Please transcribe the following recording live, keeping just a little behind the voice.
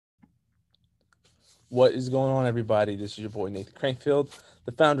What is going on, everybody? This is your boy, Nathan Crankfield,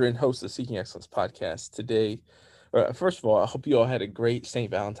 the founder and host of the Seeking Excellence podcast. Today, first of all, I hope you all had a great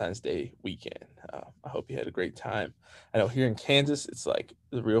St. Valentine's Day weekend. I hope you had a great time. I know here in Kansas, it's like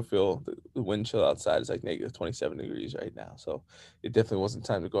the real feel. The wind chill outside is like negative 27 degrees right now. So it definitely wasn't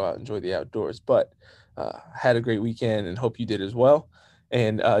time to go out and enjoy the outdoors. But had a great weekend and hope you did as well.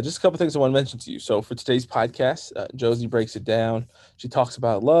 And just a couple things I want to mention to you. So for today's podcast, Josie breaks it down. She talks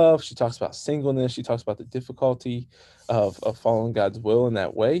about love. She talks about singleness. She talks about the difficulty of following God's will in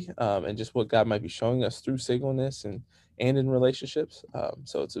that way, and just what God might be showing us through singleness and in relationships.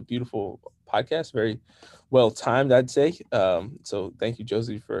 So it's a beautiful podcast, very well timed, I'd say. So thank you,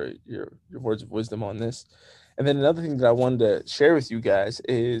 Josie, for your words of wisdom on this. And then another thing that I wanted to share with you guys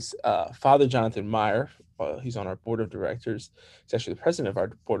is Father Jonathan Meyer. He's on our board of directors. He's actually the president of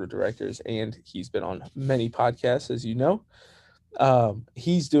our board of directors, and he's been on many podcasts, as you know.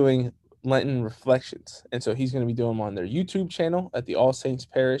 He's doing Lenten reflections, and so he's going to be doing them on their YouTube channel at the All Saints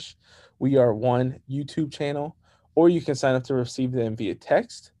Parish We Are One YouTube channel, or you can sign up to receive them via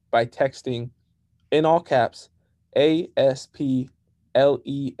text by texting in all caps ASPLENT.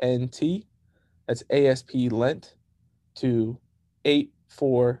 That's ASP Lent to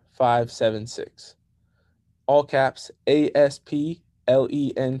 84576. All caps ASPLENT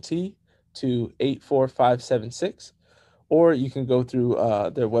to 84576. Or you can go through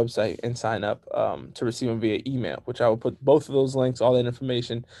their website and sign up to receive them via email, which I will put both of those links, all that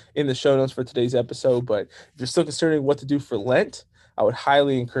information in the show notes for today's episode. But if you're still considering what to do for Lent, I would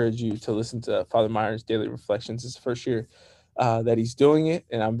highly encourage you to listen to Father Meyer's Daily Reflections. It's the first year that he's doing it,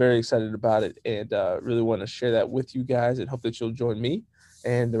 and I'm very excited about it, and really want to share that with you guys and hope that you'll join me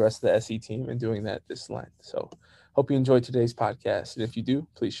and the rest of the SE team in doing that this Lent. So hope you enjoyed today's podcast. And if you do,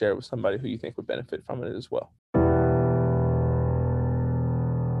 please share it with somebody who you think would benefit from it as well.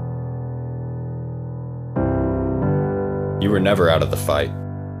 You were never out of the fight.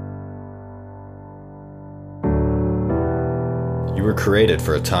 You were created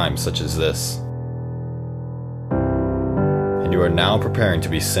for a time such as this. And you are now preparing to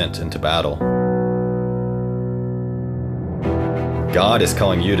be sent into battle. God is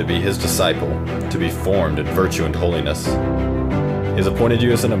calling you to be His disciple, to be formed in virtue and holiness. He has appointed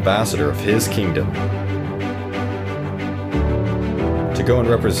you as an ambassador of His kingdom, to go and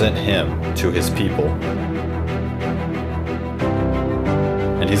represent Him to His people.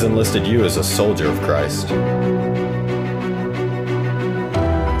 And He's enlisted you as a soldier of Christ, to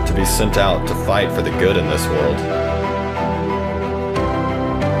be sent out to fight for the good in this world.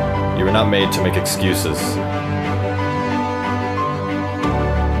 You were not made to make excuses.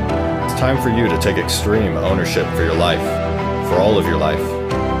 It's time for you to take extreme ownership for your life, for all of your life.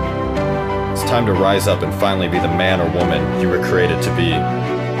 It's time to rise up and finally be the man or woman you were created to be.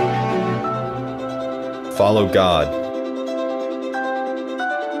 Follow God.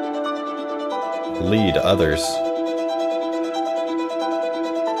 Lead others.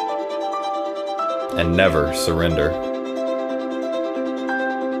 And never surrender.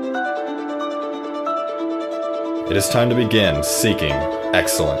 It is time to begin seeking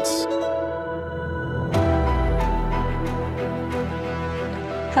excellence.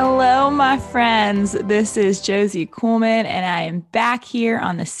 Hello, my friends. This is Josie Kuhlman, and I am back here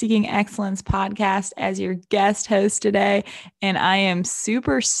on the Seeking Excellence podcast as your guest host today. And I am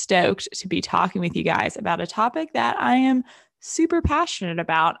super stoked to be talking with you guys about a topic that I am super passionate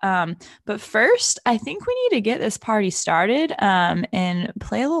about. But first, I think we need to get this party started and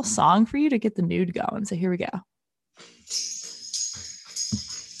play a little song for you to get the mood going. So here we go.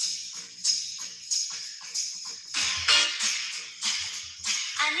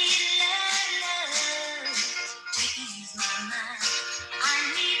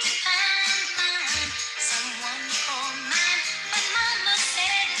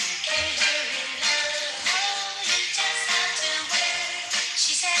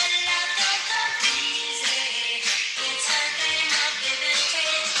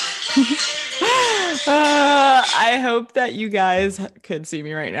 I hope that you guys could see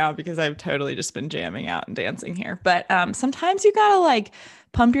me right now because I've totally just been jamming out and dancing here. But sometimes you gotta like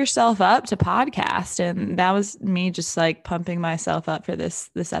pump yourself up to podcast, and that was me just like pumping myself up for this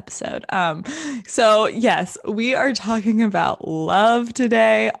episode. So yes, we are talking about love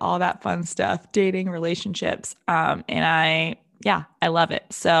today, all that fun stuff, dating, relationships, and I love it.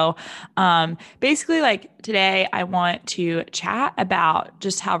 So basically, like today, I want to chat about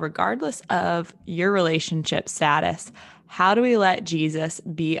just how, regardless of your relationship status, how do we let Jesus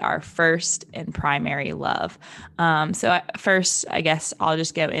be our first and primary love? First, I guess I'll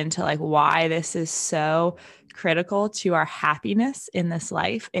just go into like why this is so critical to our happiness in this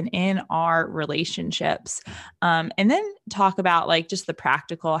life and in our relationships. And then talk about like just the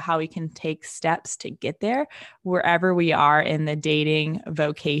practical, how we can take steps to get there wherever we are in the dating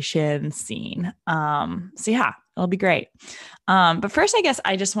vocation scene. So yeah, it'll be great. But first, I guess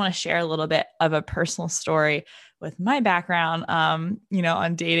I just want to share a little bit of a personal story with my background,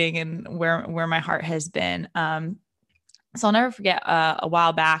 on dating and where my heart has been. So I'll never forget a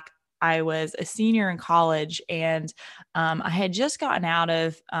while back, I was a senior in college, and I had just gotten out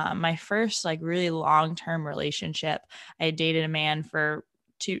of my first like really long-term relationship. I had dated a man for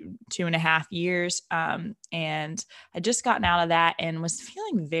 2.5 years. And I just gotten out of that and was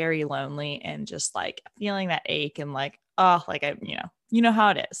feeling very lonely and just like feeling that ache and like, oh, like you know how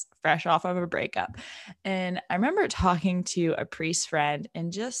it is, fresh off of a breakup. And I remember talking to a priest friend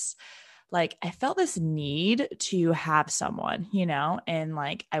and just like I felt this need to have someone, and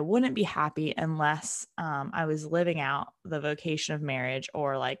like I wouldn't be happy unless I was living out the vocation of marriage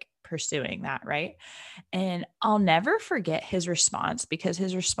or like pursuing that, right? And I'll never forget his response, because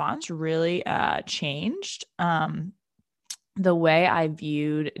his response really changed the way I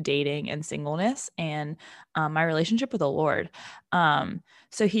viewed dating and singleness and my relationship with the Lord.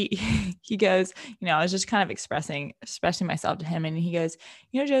 So he he goes, I was just kind of expressing myself to him, and he goes,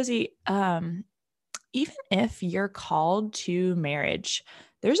 Josie, even if you're called to marriage,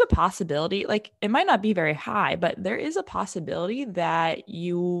 there's a possibility, like it might not be very high, but there is a possibility that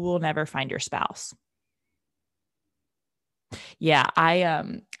you will never find your spouse. Yeah, I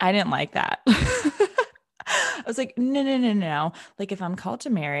didn't like that. I was like, no, no, no, no. Like if I'm called to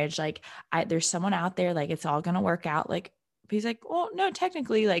marriage, like there's someone out there, like it's all going to work out. Like he's like, well, no,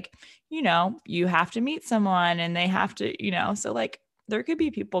 technically, like, you have to meet someone and they have to, so like there could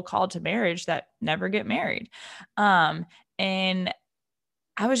be people called to marriage that never get married. And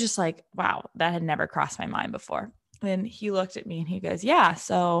I was just like, wow, that had never crossed my mind before. And he looked at me and he goes, yeah.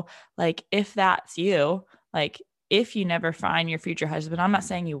 So like, if that's you, like, if you never find your future husband, I'm not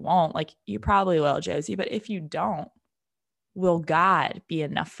saying you won't, like you probably will, Josie, but if you don't, will God be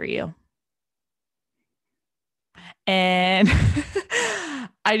enough for you? And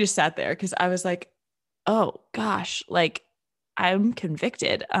I just sat there because I was like, oh gosh, like I'm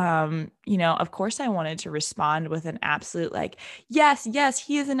convicted. Of course I wanted to respond with an absolute like, yes,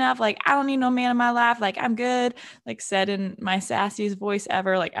 he is enough. Like, I don't need no man in my life. Like, I'm good. Like said in my sassiest voice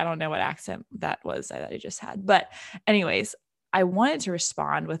ever. Like, I don't know what accent that was that I just had. But anyways, I wanted to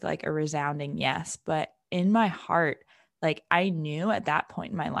respond with like a resounding yes. But in my heart, like I knew at that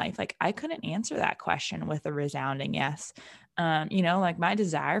point in my life, like I couldn't answer that question with a resounding yes. Like my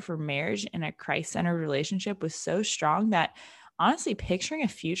desire for marriage and a Christ-centered relationship was so strong that honestly picturing a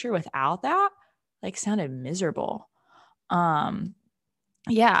future without that like sounded miserable.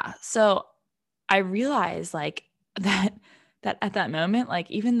 So I realized like that at that moment, like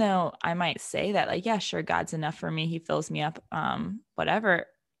even though I might say that like, yeah, sure, God's enough for me, he fills me up, whatever,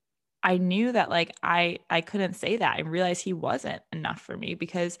 I knew that like I couldn't say that. I realized he wasn't enough for me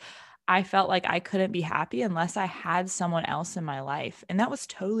because I felt like I couldn't be happy unless I had someone else in my life. And that was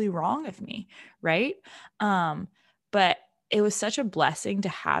totally wrong of me, right? But it was such a blessing to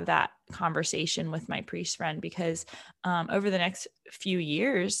have that conversation with my priest friend because over the next few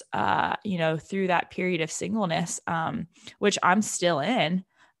years, through that period of singleness, which I'm still in,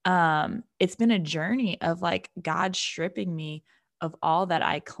 it's been a journey of like God stripping me of all that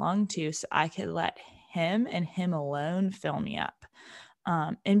I clung to so I could let him and him alone fill me up.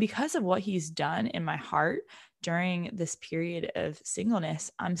 And because of what he's done in my heart during this period of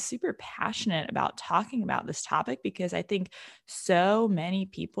singleness, I'm super passionate about talking about this topic because I think so many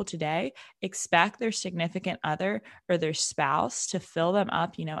people today expect their significant other or their spouse to fill them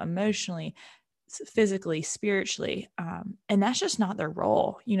up, emotionally, physically, spiritually. And that's just not their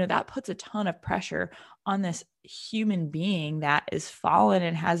role. That puts a ton of pressure on this human being that is fallen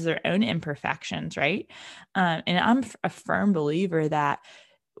and has their own imperfections, right? And I'm a firm believer that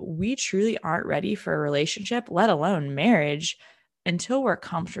we truly aren't ready for a relationship, let alone marriage, until we're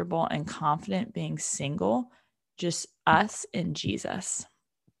comfortable and confident being single, just us and Jesus.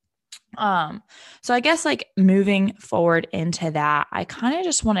 So I guess like moving forward into that, I kind of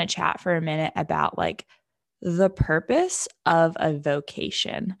just want to chat for a minute about like the purpose of a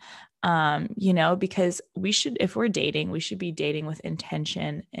vocation. Because if we're dating, we should be dating with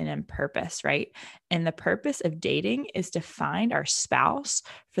intention and in purpose, right? And the purpose of dating is to find our spouse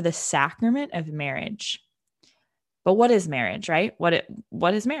for the sacrament of marriage. But what is marriage, right?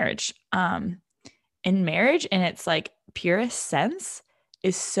 What is marriage? In marriage, in its like purest sense,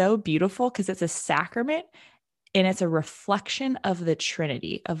 is so beautiful because it's a sacrament And it's a reflection of the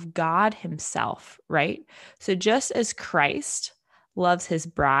Trinity, of God himself, right? So just as Christ loves his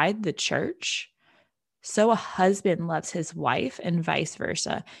bride, the church, so a husband loves his wife and vice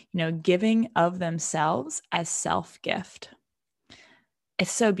versa, giving of themselves as self-gift.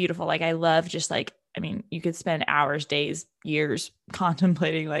 It's so beautiful. Like, I love just like, I mean, you could spend hours, days, years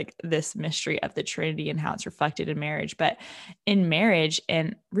contemplating like this mystery of the Trinity and how it's reflected in marriage. But in marriage,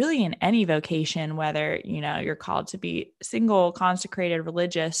 and really in any vocation, whether, you're called to be single, consecrated,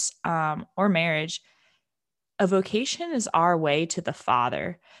 religious, or marriage, a vocation is our way to the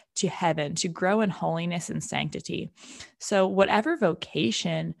Father, to heaven, to grow in holiness and sanctity. So whatever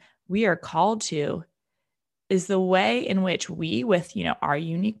vocation we are called to is the way in which we, with, our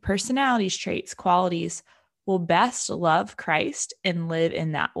unique personalities, traits, qualities, will best love Christ and live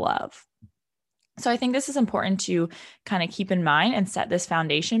in that love. So I think this is important to kind of keep in mind and set this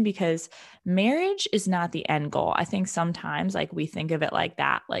foundation, because marriage is not the end goal. I think sometimes like we think of it like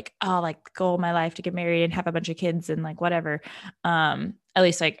that, like, oh, like the goal of my life to get married and have a bunch of kids and like whatever. At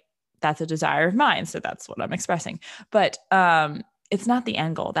least like that's a desire of mine. So that's what I'm expressing. But it's not the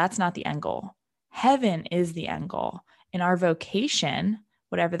end goal. That's not the end goal. Heaven is the end goal. And our vocation,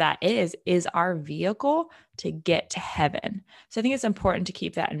 whatever that is our vehicle to get to heaven. So I think it's important to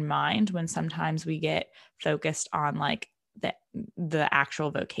keep that in mind when sometimes we get focused on like the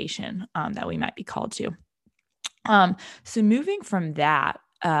actual vocation that we might be called to. So moving from that,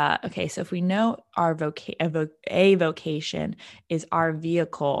 okay, so if we know our vocation is our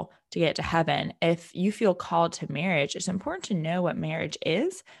vehicle to get to heaven, if you feel called to marriage, it's important to know what marriage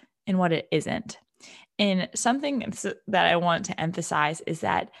is and what it isn't. And something that I want to emphasize is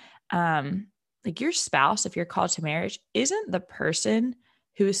that like your spouse, if you're called to marriage, isn't the person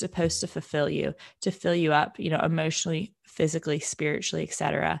who is supposed to fulfill you, to fill you up, emotionally, physically, spiritually,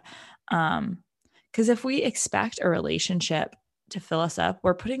 etc. Because if we expect a relationship to fill us up,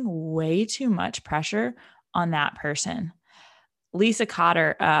 we're putting way too much pressure on that person. Lisa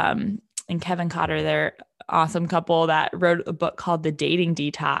Cotter and Kevin Cotter, they're awesome couple that wrote a book called The Dating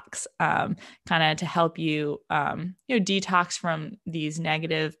Detox, kind of to help you, detox from these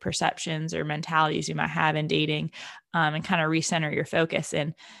negative perceptions or mentalities you might have in dating, and kind of recenter your focus.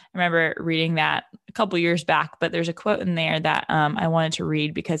 And I remember reading that a couple years back, but there's a quote in there that I wanted to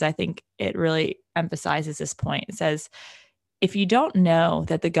read because I think it really emphasizes this point. It says, "If you don't know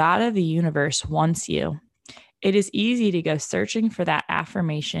that the God of the universe wants you, it is easy to go searching for that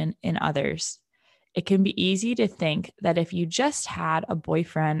affirmation in others. It can be easy to think that if you just had a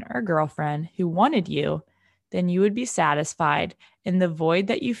boyfriend or girlfriend who wanted you, then you would be satisfied and the void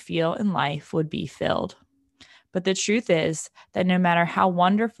that you feel in life would be filled. But the truth is that no matter how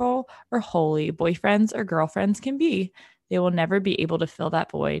wonderful or holy boyfriends or girlfriends can be, they will never be able to fill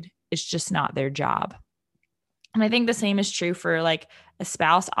that void. It's just not their job." And I think the same is true for like a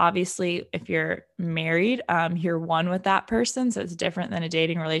spouse. Obviously, if you're married, you're one with that person. So it's different than a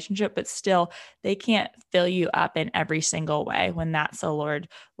dating relationship, but still they can't fill you up in every single way when that's the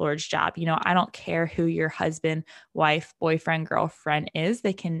Lord's job. I don't care who your husband, wife, boyfriend, girlfriend is.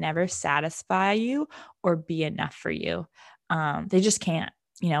 They can never satisfy you or be enough for you. They just can't.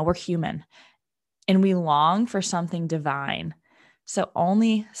 We're human and we long for something divine. So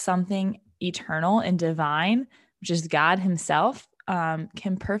only something eternal and divine, which is God himself,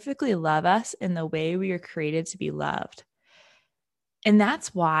 can perfectly love us in the way we are created to be loved. And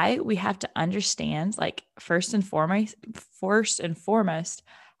that's why we have to understand, like, first and foremost,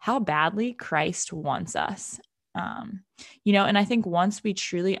 how badly Christ wants us. And I think once we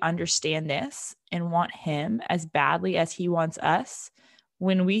truly understand this and want him as badly as he wants us,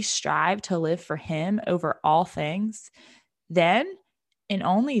 when we strive to live for him over all things, then and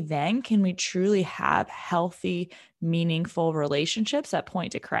only then can we truly have healthy, meaningful relationships that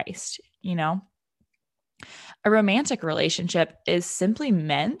point to Christ. A romantic relationship is simply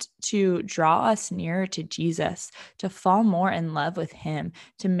meant to draw us nearer to Jesus, to fall more in love with him,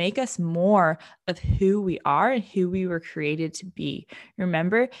 to make us more of who we are and who we were created to be.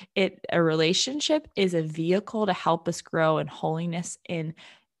 Remember, a relationship is a vehicle to help us grow in holiness, in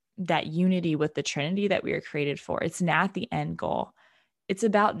that unity with the Trinity that we are created for. It's not the end goal. It's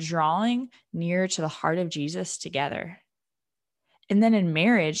about drawing near to the heart of Jesus together. And then in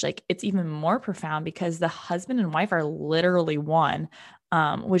marriage, like, it's even more profound because the husband and wife are literally one,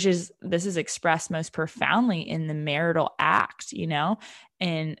 this is expressed most profoundly in the marital act,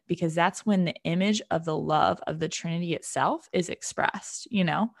 and because that's when the image of the love of the Trinity itself is expressed,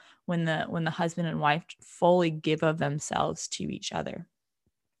 when the husband and wife fully give of themselves to each other.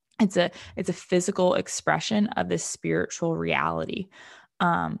 It's a physical expression of this spiritual reality.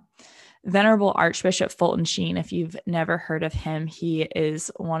 Venerable Archbishop Fulton Sheen, if you've never heard of him, he is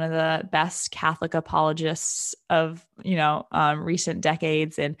one of the best Catholic apologists of, recent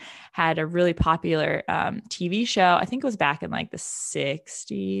decades, and had a really popular TV show. I think it was back in like the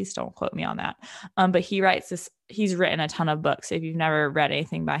 60s. Don't quote me on that. But he's written a ton of books. If you've never read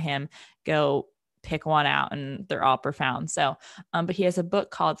anything by him, go pick one out, and they're all profound. So, but he has a book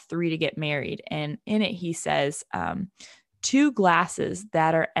called 3 to Get Married. And in it, he says, 2 glasses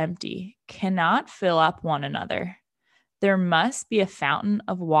that are empty cannot fill up one another. There must be a fountain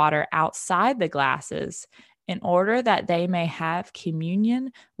of water outside the glasses in order that they may have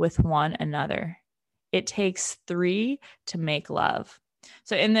communion with one another. It takes 3 to make love.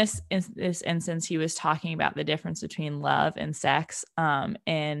 So in this instance, he was talking about the difference between love and sex,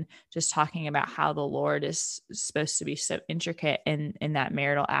 and just talking about how the Lord is supposed to be so intricate in that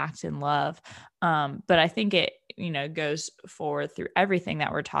marital act in love. But I think it, goes forward through everything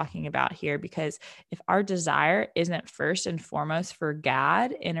that we're talking about here, because if our desire isn't first and foremost for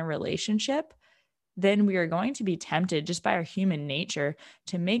God in a relationship, then we are going to be tempted just by our human nature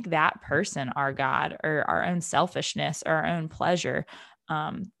to make that person our God, or our own selfishness, or our own pleasure.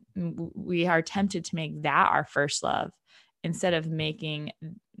 We are tempted to make that our first love instead of making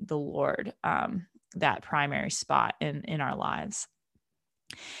the Lord that primary spot in our lives.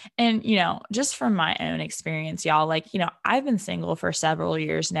 And, just from my own experience, y'all, I've been single for several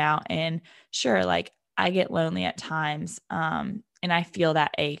years now, and sure, I get lonely at times. And I feel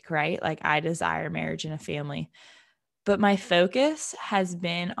that ache, right? Like I desire marriage and a family. But my focus has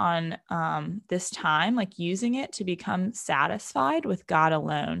been on this time, using it to become satisfied with God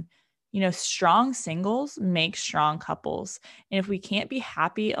alone. Strong singles make strong couples. And if we can't be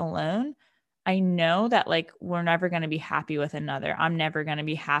happy alone, I know that we're never going to be happy with another. I'm never going to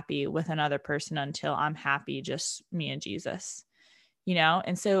be happy with another person until I'm happy, just me and Jesus.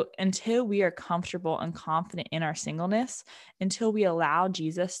 And so until we are comfortable and confident in our singleness, until we allow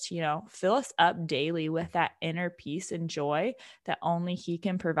Jesus to, fill us up daily with that inner peace and joy that only he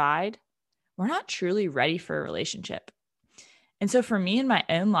can provide, we're not truly ready for a relationship. And so for me in my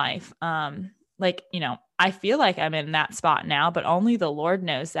own life, I feel like I'm in that spot now, but only the Lord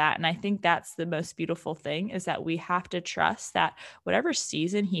knows that. And I think that's the most beautiful thing, is that we have to trust that whatever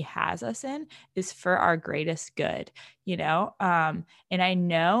season he has us in is for our greatest good, and I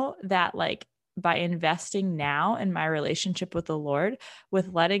know that by investing now in my relationship with the Lord, with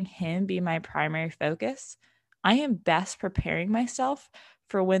letting him be my primary focus, I am best preparing myself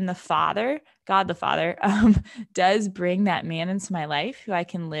for when God the Father, does bring that man into my life who I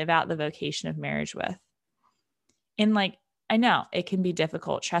can live out the vocation of marriage with. And I know it can be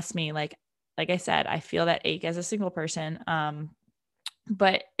difficult. Trust me. Like I said, I feel that ache as a single person.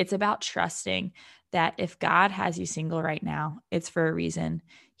 But it's about trusting that if God has you single right now, it's for a reason.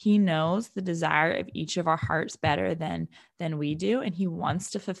 He knows the desire of each of our hearts better than we do, and he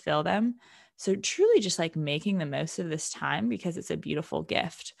wants to fulfill them. So truly just making the most of this time, because it's a beautiful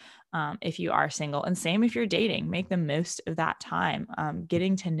gift. If you are single, and same if you're dating, make the most of that time,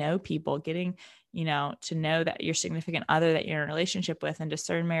 getting to know people, getting, to know that your significant other that you're in a relationship with and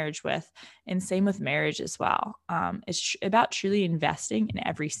discern marriage with, and same with marriage as well. It's about truly investing in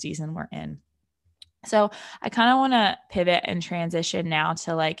every season we're in. So I kind of want to pivot and transition now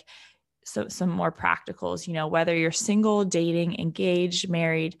to some more practicals, whether you're single, dating, engaged,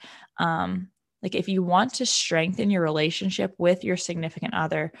 married, if you want to strengthen your relationship with your significant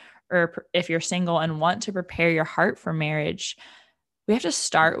other, or if you're single and want to prepare your heart for marriage, we have to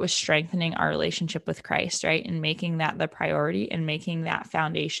start with strengthening our relationship with Christ, right? And making that the priority, and making that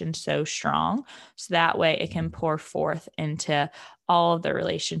foundation so strong, so that way it can pour forth into all of the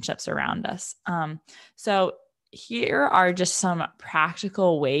relationships around us. So here are just some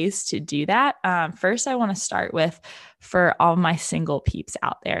practical ways to do that. First, I want to start with for all my single peeps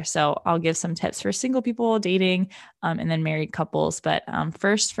out there. So I'll give some tips for single people dating, and then married couples. But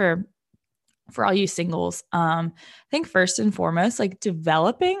first, for all you singles, I think first and foremost,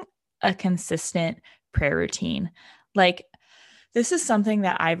 developing a consistent prayer routine. This is something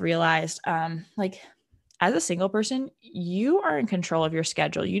that I've realized, as a single person, you are in control of your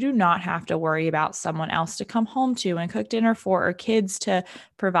schedule. You do not have to worry about someone else to come home to and cook dinner for, or kids to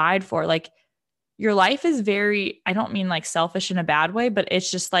provide for. Your life is very, I don't mean selfish in a bad way, but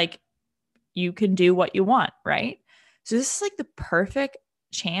it's just you can do what you want, right? So this is the perfect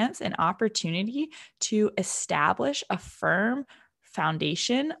chance and opportunity to establish a firm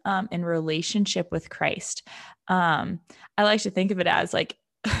foundation in relationship with Christ. I like to think of it as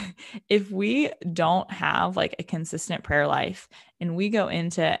if we don't have like a consistent prayer life and we go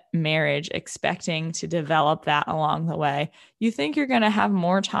into marriage expecting to develop that along the way, you think you're going to have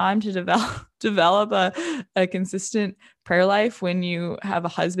more time to develop a consistent prayer life when you have a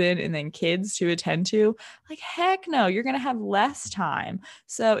husband and then kids to attend to? Like, heck no, you're going to have less time.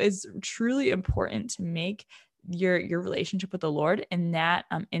 So it's truly important to make your relationship with the Lord and that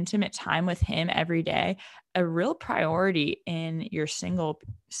intimate time with him every day a real priority in your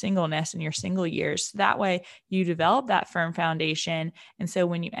singleness and your single years. So that way you develop that firm foundation. And so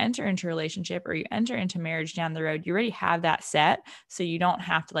when you enter into a relationship or you enter into marriage down the road, you already have that set. So you don't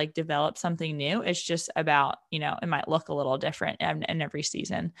have to like develop something new. It's just about, it might look a little different in every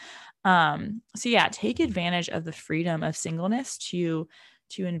season. So yeah, take advantage of the freedom of singleness to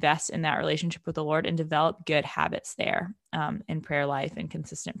invest in that relationship with the Lord and develop good habits there in prayer life and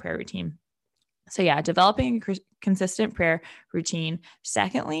consistent prayer routine. So yeah, developing a consistent prayer routine.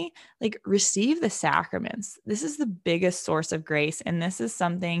 Secondly, like receive the sacraments. This is the biggest source of grace. And this is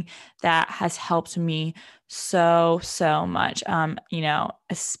something that has helped me so much,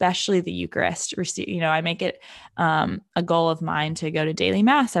 especially the Eucharist. I make it a goal of mine to go to daily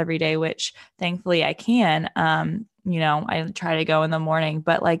mass every day, which thankfully I can. I try to go in the morning,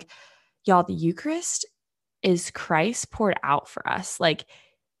 but like, y'all, the Eucharist is Christ poured out for us. Like,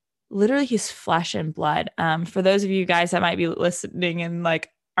 literally his flesh and blood. For those of you guys that might be listening and like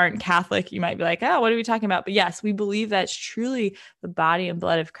aren't Catholic, you might be like, oh, what are we talking about? But yes, we believe that's truly the body and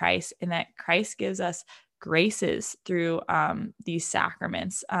blood of Christ and that Christ gives us graces through these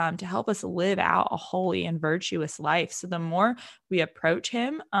sacraments to help us live out a holy and virtuous life. So the more we approach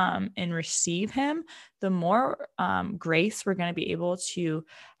him and receive him, the more grace we're going to be able to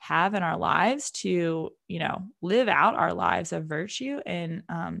have in our lives to, live out our lives of virtue and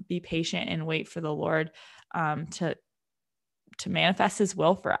be patient and wait for the Lord to manifest his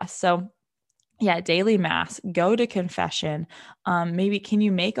will for us. So yeah, daily mass, go to confession. Maybe can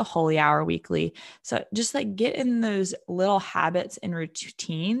you make a holy hour weekly? So just like get in those little habits and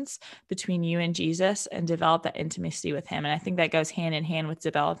routines between you and Jesus and develop that intimacy with him. And I think that goes hand in hand with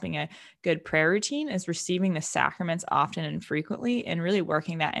developing a good prayer routine is receiving the sacraments often and frequently and really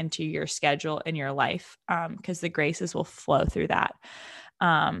working that into your schedule and your life because the graces will flow through that.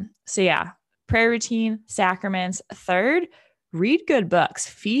 So yeah, prayer routine, sacraments. Third, read good books,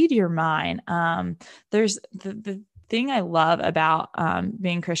 feed your mind. There's the thing I love about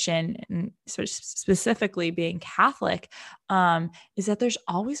being Christian and specifically being Catholic is that there's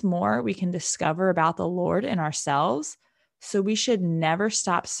always more we can discover about the Lord and ourselves. So we should never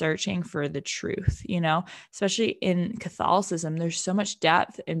stop searching for the truth, especially in Catholicism. There's so much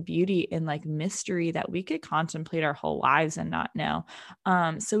depth and beauty and like mystery that we could contemplate our whole lives and not know.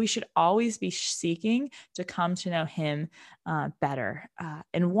 So we should always be seeking to come to know him better.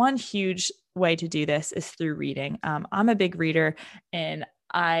 And one huge way to do this is through reading. I'm a big reader and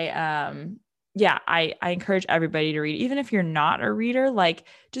I encourage everybody to read, even if you're not a reader, like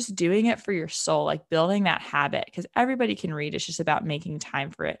just doing it for your soul, like building that habit, because everybody can read. It's just about making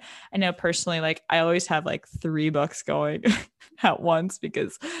time for it. I know personally, like I always have like 3 books going at once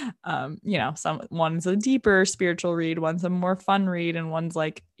because, one's a deeper spiritual read, one's a more fun read, and one's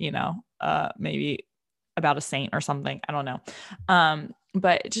like, maybe about a saint or something. I don't know.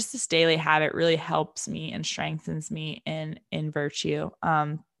 But just this daily habit really helps me and strengthens me in virtue.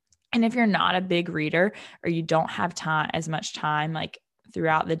 And if you're not a big reader or you don't have as much time, like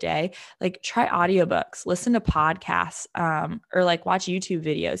throughout the day, like try audiobooks, listen to podcasts, or like watch YouTube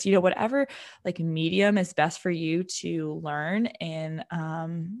videos, whatever like medium is best for you to learn and,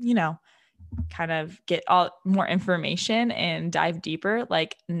 kind of get all more information and dive deeper,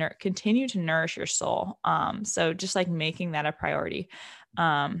 like continue to nourish your soul. So just like making that a priority.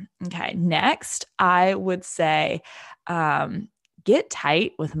 Okay. Next, I would say, get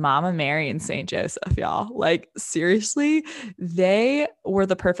tight with Mama Mary and Saint Joseph, y'all. Like seriously, they were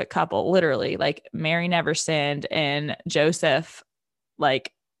the perfect couple, literally. Like Mary never sinned and Joseph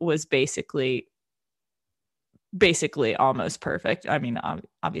like was basically almost perfect. I mean,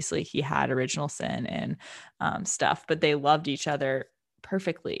 obviously he had original sin and stuff, but they loved each other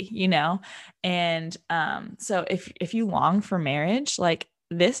perfectly, And so if you long for marriage, like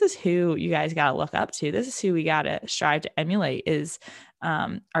this is who you guys got to look up to. This is who we got to strive to emulate is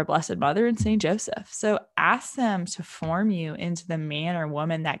our Blessed Mother and Saint Joseph. So ask them to form you into the man or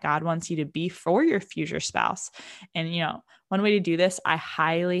woman that God wants you to be for your future spouse. And, one way to do this, I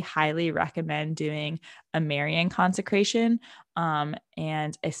highly, highly recommend doing a Marian consecration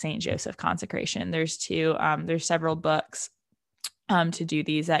and a Saint Joseph consecration. There's several books to do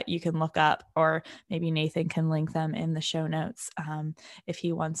these that you can look up, or maybe Nathan can link them in the show notes if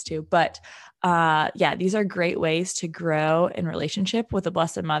he wants to. But yeah, these are great ways to grow in relationship with the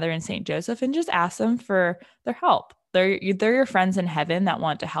Blessed Mother and Saint Joseph, and just ask them for their help. They're your friends in heaven that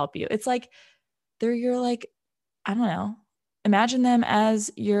want to help you. It's like they're your, like, I don't know, imagine them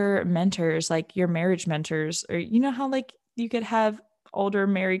as your mentors, like your marriage mentors, or you know how like you could have older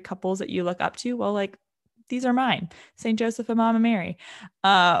married couples that you look up to. Well, like, these are mine, St. Joseph and Mama Mary.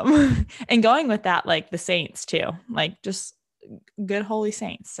 And going with that, like the saints too, like just good holy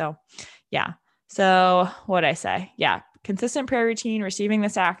saints. So yeah. So what'd I say? Yeah. Consistent prayer routine, receiving the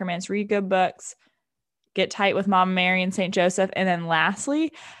sacraments, read good books, get tight with Mama Mary and St. Joseph. And then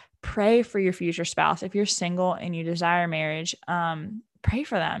lastly, pray for your future spouse. If you're single and you desire marriage, pray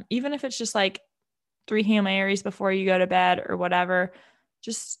for them. Even if it's just like 3 Hail Marys before you go to bed or whatever,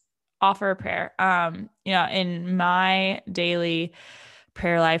 just offer a prayer. In my daily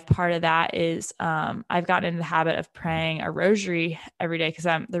prayer life, part of that is I've gotten into the habit of praying a rosary every day,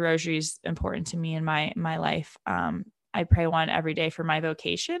 because the rosary is important to me in my life. I pray one every day for my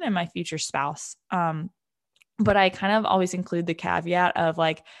vocation and my future spouse. But I kind of always include the caveat of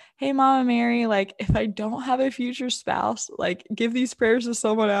like, hey, Mama Mary, like if I don't have a future spouse, like give these prayers to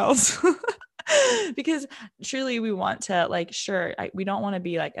someone else. Because truly we want to, like, sure, we don't want to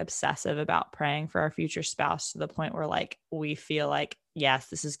be like obsessive about praying for our future spouse to the point where like we feel like, yes,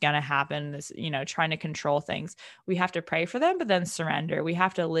 this is going to happen, this, trying to control things. We have to pray for them, but then surrender. We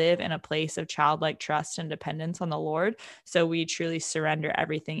have to live in a place of childlike trust and dependence on the Lord. So we truly surrender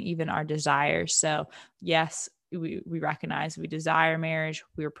everything, even our desires. So yes, we recognize we desire marriage.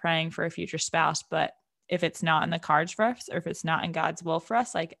 We're praying for a future spouse, but if it's not in the cards for us, or if it's not in God's will for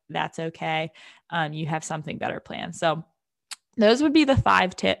us, like that's okay. You have something better planned. So those would be the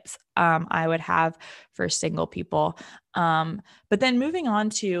 5 tips I would have for single people. But then moving on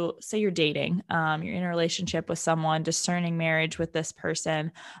to, say you're dating, you're in a relationship with someone, discerning marriage with this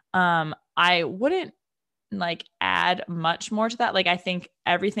person. I wouldn't like add much more to that. Like, I think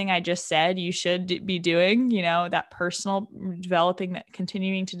everything I just said, you should be doing, that personal developing, that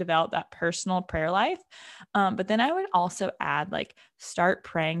continuing to develop that personal prayer life. But then I would also add, like, start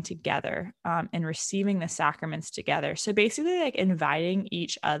praying together, and receiving the sacraments together. So basically like inviting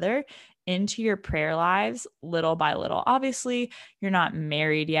each other into your prayer lives little by little. Obviously, you're not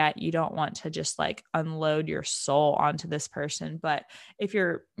married yet. You don't want to just like unload your soul onto this person. But if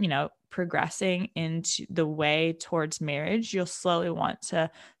you're, progressing into the way towards marriage, you'll slowly want to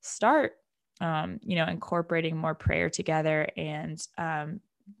start, incorporating more prayer together, and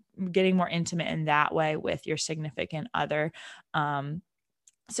getting more intimate in that way with your significant other.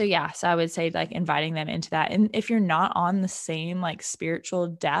 So I would say like inviting them into that. And if you're not on the same like spiritual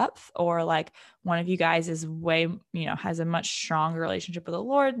depth, or like one of you guys is way, has a much stronger relationship with the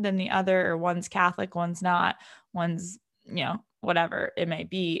Lord than the other, or one's Catholic, one's not, one's, whatever it may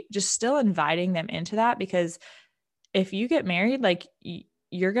be, just still inviting them into that. Because if you get married, like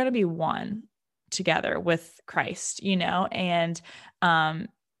you're going to be one together with Christ, and,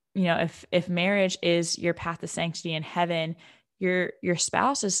 if marriage is your path to sanctity in heaven, your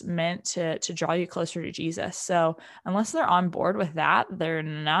spouse is meant to draw you closer to Jesus. So unless they're on board with that, they're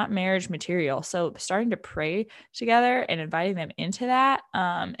not marriage material. So starting to pray together and inviting them into that,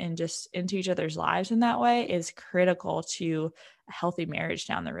 and just into each other's lives in that way, is critical to a healthy marriage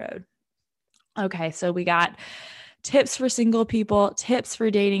down the road. Okay. So we got tips for single people, tips for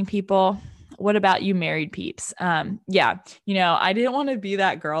dating people. What about you married peeps? I didn't want to be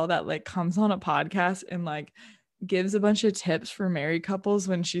that girl that like comes on a podcast and like gives a bunch of tips for married couples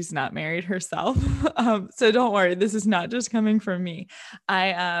when she's not married herself. So don't worry, this is not just coming from me.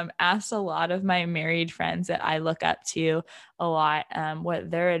 I asked a lot of my married friends that I look up to a lot, what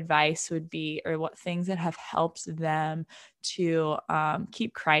their advice would be, or what things that have helped them to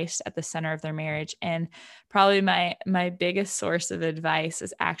keep Christ at the center of their marriage. And probably my biggest source of advice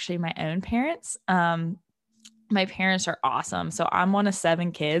is actually my own parents. My parents are awesome. So I'm one of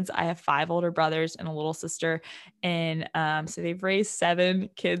 7 kids. I have 5 older brothers and a little sister. And so they've raised 7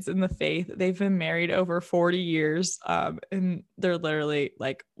 kids in the faith. They've been married over 40 years. And they're literally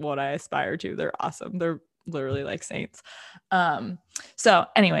like what I aspire to. They're awesome. They're literally like saints. So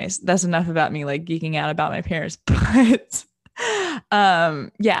anyways, that's enough about me like geeking out about my parents. But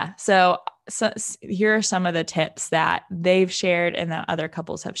so here are some of the tips that they've shared and that other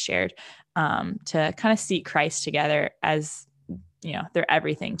couples have shared, to kind of seek Christ together, as they're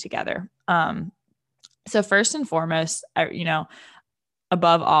everything together. So first and foremost,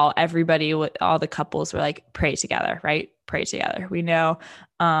 above all, everybody, with all the couples were like, pray together, right? pray together. We know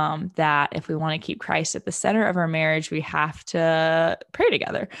that if we want to keep Christ at the center of our marriage, we have to pray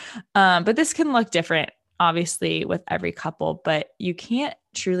together. But this can look different, obviously, with every couple, but you can't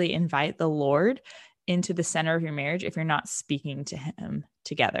truly invite the Lord into the center of your marriage if you're not speaking to him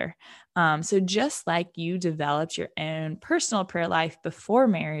together. So just like you developed your own personal prayer life before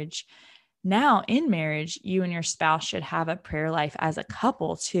marriage, now in marriage, you and your spouse should have a prayer life as a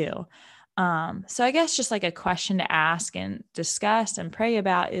couple too. So I guess just like a question to ask and discuss and pray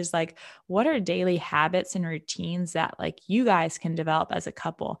about is like, what are daily habits and routines that like you guys can develop as a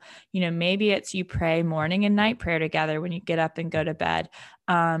couple? Maybe it's you pray morning and night prayer together when you get up and go to bed.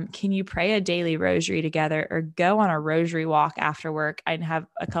 Can you pray a daily rosary together or go on a rosary walk after work? I have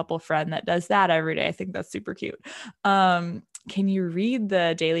a couple friend that does that every day. I think that's super cute. Can you read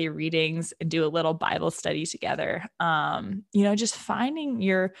the daily readings and do a little Bible study together? Just finding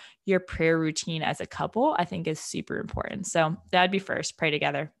your prayer routine as a couple, I think is super important. So that'd be first, pray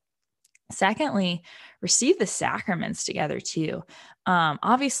together. Secondly, receive the sacraments together too.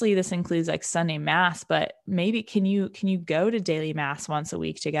 Obviously this includes like Sunday mass, but maybe can you go to daily mass once a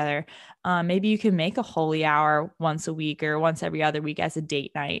week together? Maybe you can make a holy hour once a week or once every other week as a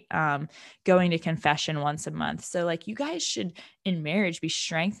date night, going to confession once a month. So like you guys should in marriage be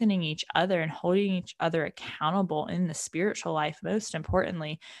strengthening each other and holding each other accountable in the spiritual life. Most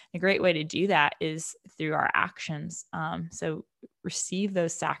importantly, a great way to do that is through our actions. So receive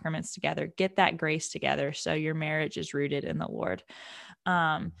those sacraments together, get that grace together so your marriage is rooted in the Lord.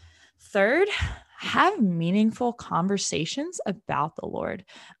 Third, have meaningful conversations about the Lord.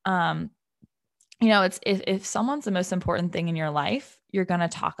 It's if someone's the most important thing in your life, you're going to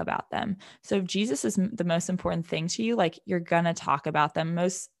talk about them. So if Jesus is the most important thing to you, like you're going to talk about them,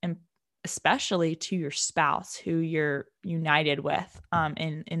 especially to your spouse who you're united with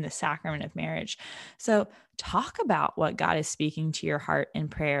in the sacrament of marriage. So talk about what God is speaking to your heart in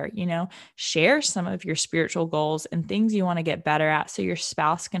prayer, share some of your spiritual goals and things you want to get better at so your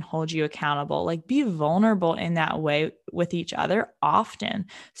spouse can hold you accountable. Like be vulnerable in that way with each other often.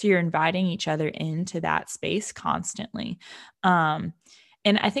 So you're inviting each other into that space constantly. And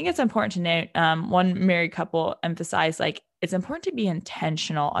I think it's important to note, one married couple emphasized like, it's important to be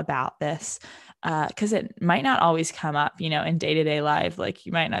intentional about this because it might not always come up, in day-to-day life. Like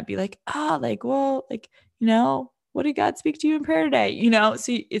you might not be like, what did God speak to you in prayer today?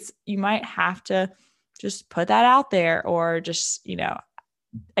 So you might have to just put that out there or just,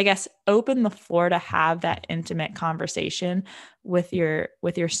 I guess, open the floor to have that intimate conversation with your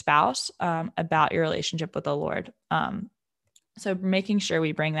spouse about your relationship with the Lord. So making sure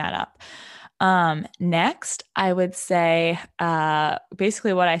we bring that up. Next, I would say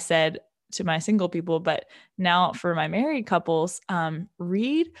basically what I said to my single people, but now for my married couples,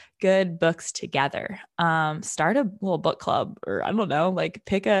 read good books together. Start a little book club, or I don't know, like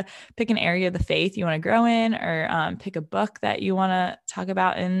pick an area of the faith you want to grow in, or pick a book that you want to talk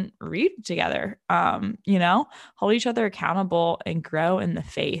about and read together. Hold each other accountable and grow in the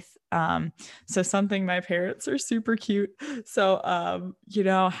faith. So something, my parents are super cute. So,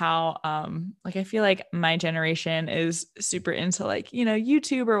 how, I feel like my generation is super into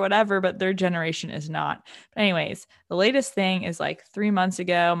YouTube or whatever, but their generation is not. But anyways, the latest thing is 3 months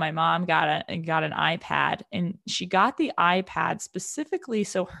ago, my mom got an iPad, and she got the iPad specifically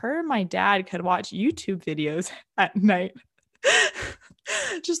so her and my dad could watch YouTube videos at night.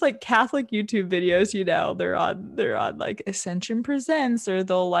 Just like Catholic YouTube videos, they're on like Ascension Presents, or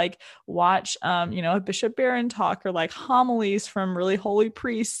they'll watch, a Bishop Barron talk, or homilies from really holy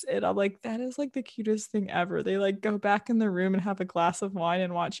priests. And I'm like, that is the cutest thing ever. They go back in the room and have a glass of wine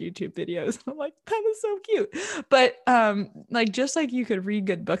and watch YouTube videos. I'm like, that is so cute. But just like you could read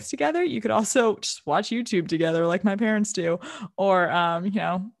good books together, you could also just watch YouTube together like my parents do, or,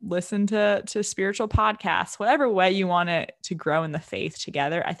 listen to spiritual podcasts, whatever way you want it to grow in the faith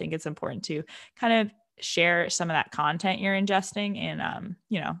together. I think it's important to kind of share some of that content you're ingesting and,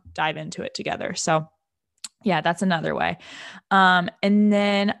 dive into it together. So yeah, that's another way. And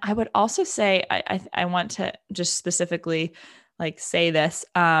then I would also say, I want to just specifically say this,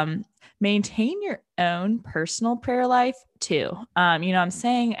 maintain your own personal prayer life too. I'm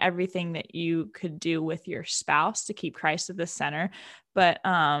saying everything that you could do with your spouse to keep Christ at the center, but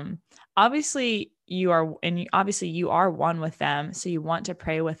obviously you are one with them. So you want to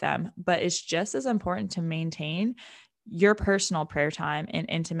pray with them, but it's just as important to maintain your personal prayer time and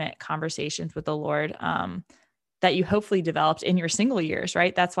intimate conversations with the Lord, that you hopefully developed in your single years,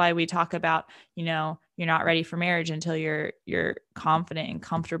 right? That's why we talk about, you're not ready for marriage until you're confident and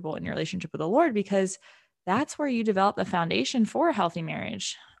comfortable in your relationship with the Lord, because that's where you develop the foundation for a healthy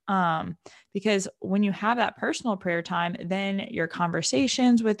marriage. Because when you have that personal prayer time, then your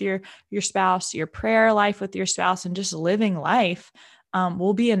conversations with your spouse, your prayer life with your spouse, and just living life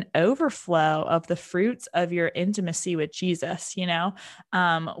will be an overflow of the fruits of your intimacy with Jesus.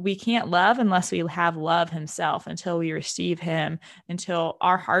 We can't love unless we have love himself, until we receive him, until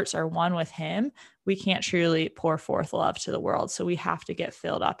our hearts are one with him. We can't truly pour forth love to the world. So we have to get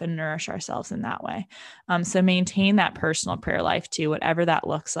filled up and nourish ourselves in that way. So maintain that personal prayer life too, whatever that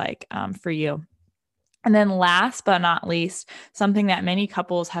looks like for you. And then last but not least, something that many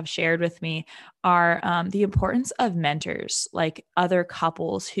couples have shared with me are the importance of mentors, like other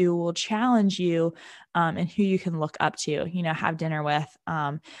couples who will challenge you and who you can look up to, have dinner with.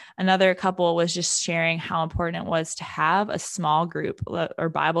 Another couple was just sharing how important it was to have a small group or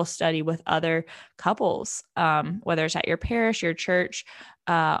Bible study with other couples, whether it's at your parish, your church,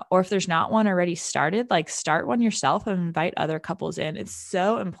 or if there's not one already started, like start one yourself and invite other couples in. It's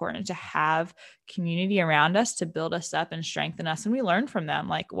so important to have community around us to build us up and strengthen us. And we learn from them,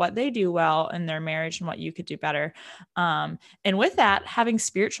 like what they do well in their marriage and what you could do better. And with that, having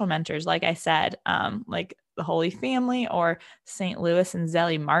spiritual mentors, like I said, like the Holy Family or St. Louis and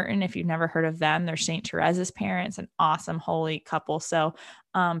Zelly Martin. If you've never heard of them, they're St. Teresa's parents, an awesome holy couple. So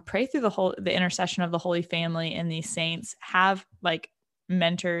pray through the intercession of the Holy Family and these saints. Have like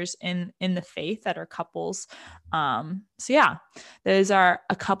mentors in the faith that are couples. So yeah, those are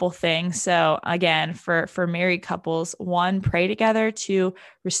a couple things. So again, for married couples, 1, pray together. 2,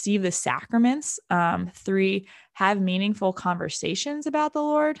 receive the sacraments. 3, have meaningful conversations about the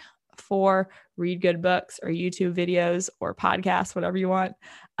Lord. 4, read good books or YouTube videos or podcasts, whatever you want.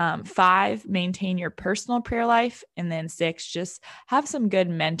 5, maintain your personal prayer life. And then 6, just have some good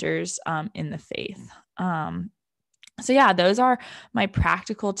mentors in the faith. So yeah, those are my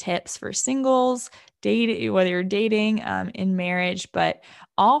practical tips for singles, dating, whether you're dating, in marriage, but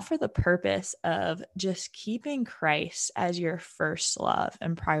all for the purpose of just keeping Christ as your first love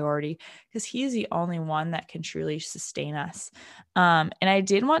and priority, because he's the only one that can truly sustain us. And I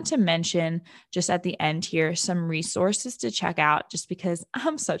did want to mention just at the end here, some resources to check out, just because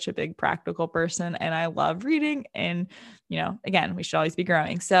I'm such a big practical person and I love reading, and, again, we should always be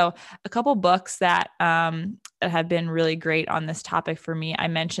growing. So a couple books that have been really great on this topic for me. I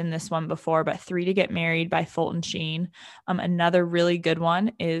mentioned this one before, but 3 to Get Married by Fulton Sheen. Another really good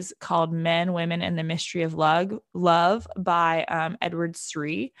one is called Men, Women, and the Mystery of Love by Edward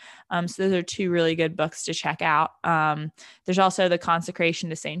Sri. So those are 2 really good books to check out. There's also The Consecration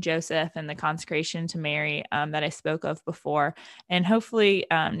to St. Joseph and The Consecration to Mary that I spoke of before. And hopefully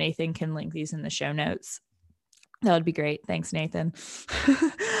Nathan can link these in the show notes. That would be great. Thanks, Nathan.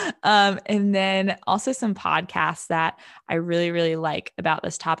 And then also some podcasts that I really, really like about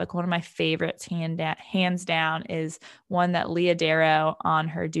this topic. One of my favorites, hands down, is one that Leah Darrow on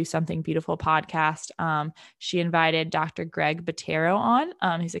her Do Something Beautiful podcast. She invited Dr. Greg Bottero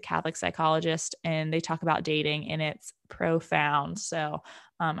on. He's a Catholic psychologist, and they talk about dating, and it's profound. So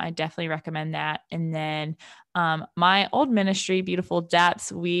I definitely recommend that. And then my old ministry, Beautiful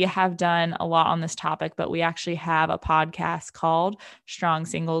Depths, we have done a lot on this topic, but we actually have a podcast called Strong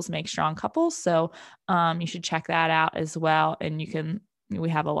Singles Make Strong Couples. So you should check that out as well. And we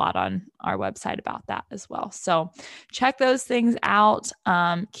have a lot on our website about that as well. So check those things out.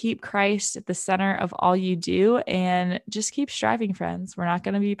 Keep Christ at the center of all you do, and just keep striving, friends. We're not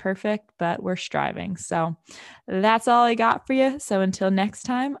going to be perfect, but we're striving. So that's all I got for you. So until next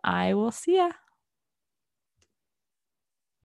time, I will see ya.